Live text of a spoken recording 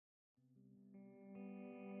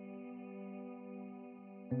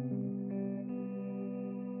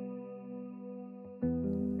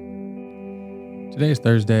Today is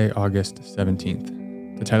Thursday, August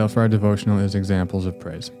 17th. The title for our devotional is Examples of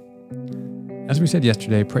Praise. As we said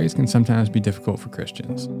yesterday, praise can sometimes be difficult for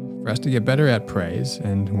Christians. For us to get better at praise,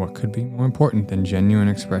 and what could be more important than genuine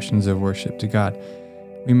expressions of worship to God,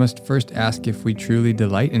 we must first ask if we truly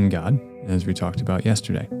delight in God, as we talked about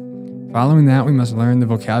yesterday. Following that, we must learn the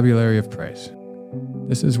vocabulary of praise.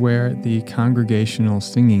 This is where the congregational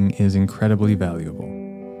singing is incredibly valuable.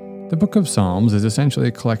 The book of Psalms is essentially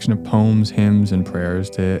a collection of poems, hymns, and prayers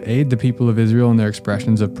to aid the people of Israel in their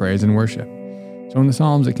expressions of praise and worship. So in the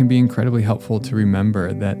Psalms, it can be incredibly helpful to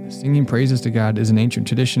remember that singing praises to God is an ancient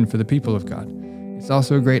tradition for the people of God. It's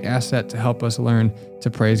also a great asset to help us learn to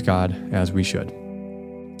praise God as we should.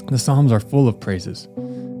 The Psalms are full of praises,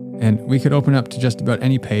 and we could open up to just about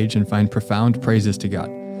any page and find profound praises to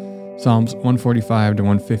God. Psalms 145 to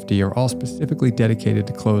 150 are all specifically dedicated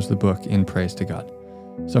to close the book in praise to God.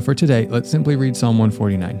 So for today, let's simply read Psalm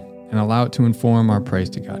 149 and allow it to inform our praise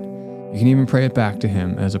to God. You can even pray it back to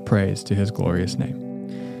Him as a praise to His glorious name.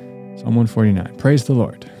 Psalm 149, praise the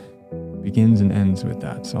Lord, begins and ends with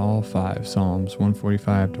that. So all five Psalms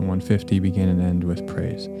 145 to 150 begin and end with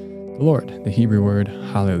praise. The Lord, the Hebrew word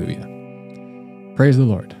hallelujah. Praise the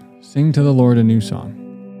Lord. Sing to the Lord a new song.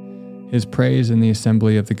 His praise in the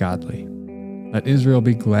assembly of the godly. Let Israel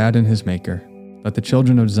be glad in his Maker. Let the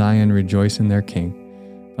children of Zion rejoice in their King.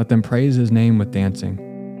 Let them praise his name with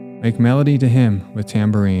dancing. Make melody to him with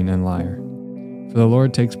tambourine and lyre. For the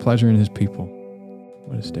Lord takes pleasure in his people.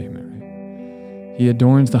 What a statement, right? He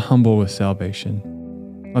adorns the humble with salvation.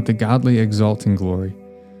 Let the godly exult in glory.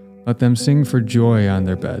 Let them sing for joy on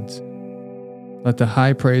their beds. Let the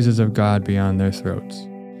high praises of God be on their throats,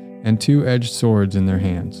 and two-edged swords in their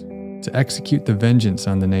hands, to execute the vengeance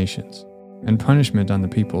on the nations, and punishment on the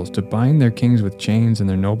peoples, to bind their kings with chains and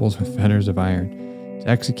their nobles with fetters of iron, to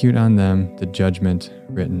execute on them the judgment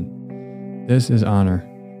written. This is honor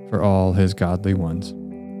for all his godly ones.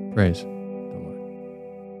 Praise the Lord.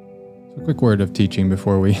 So a quick word of teaching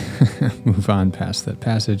before we move on past that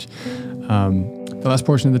passage. The last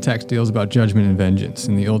portion of the text deals about judgment and vengeance.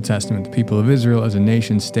 In the Old Testament, the people of Israel as a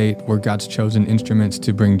nation-state were God's chosen instruments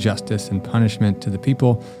to bring justice and punishment to the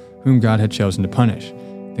people whom God had chosen to punish.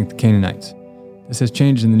 Think the Canaanites. This has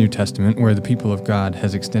changed in the New Testament, where the people of God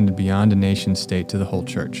has extended beyond a nation-state to the whole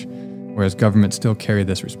church. Whereas governments still carry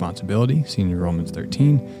this responsibility, seen in Romans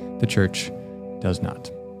 13, the church does not.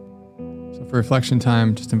 So for reflection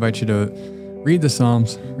time, just invite you to read the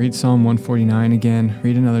Psalms, read Psalm 149 again,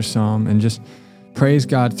 read another psalm, and just praise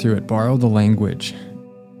God through it. Borrow the language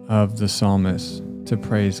of the psalmist to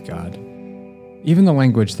praise God. Even the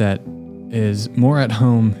language that is more at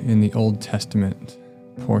home in the Old Testament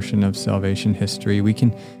portion of salvation history, we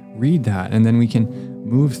can read that, and then we can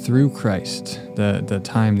move through Christ,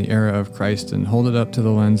 the era of Christ, and hold it up to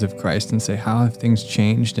the lens of Christ and say, how have things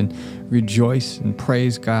changed? And rejoice and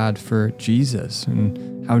praise God for Jesus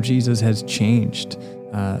and how Jesus has changed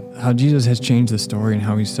the story, and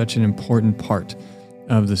how he's such an important part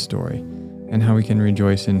of the story, and how we can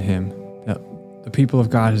rejoice in him. That the people of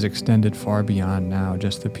God has extended far beyond now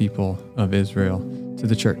just the people of Israel to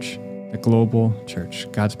the church, the global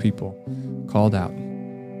church, God's people called out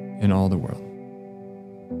in all the world.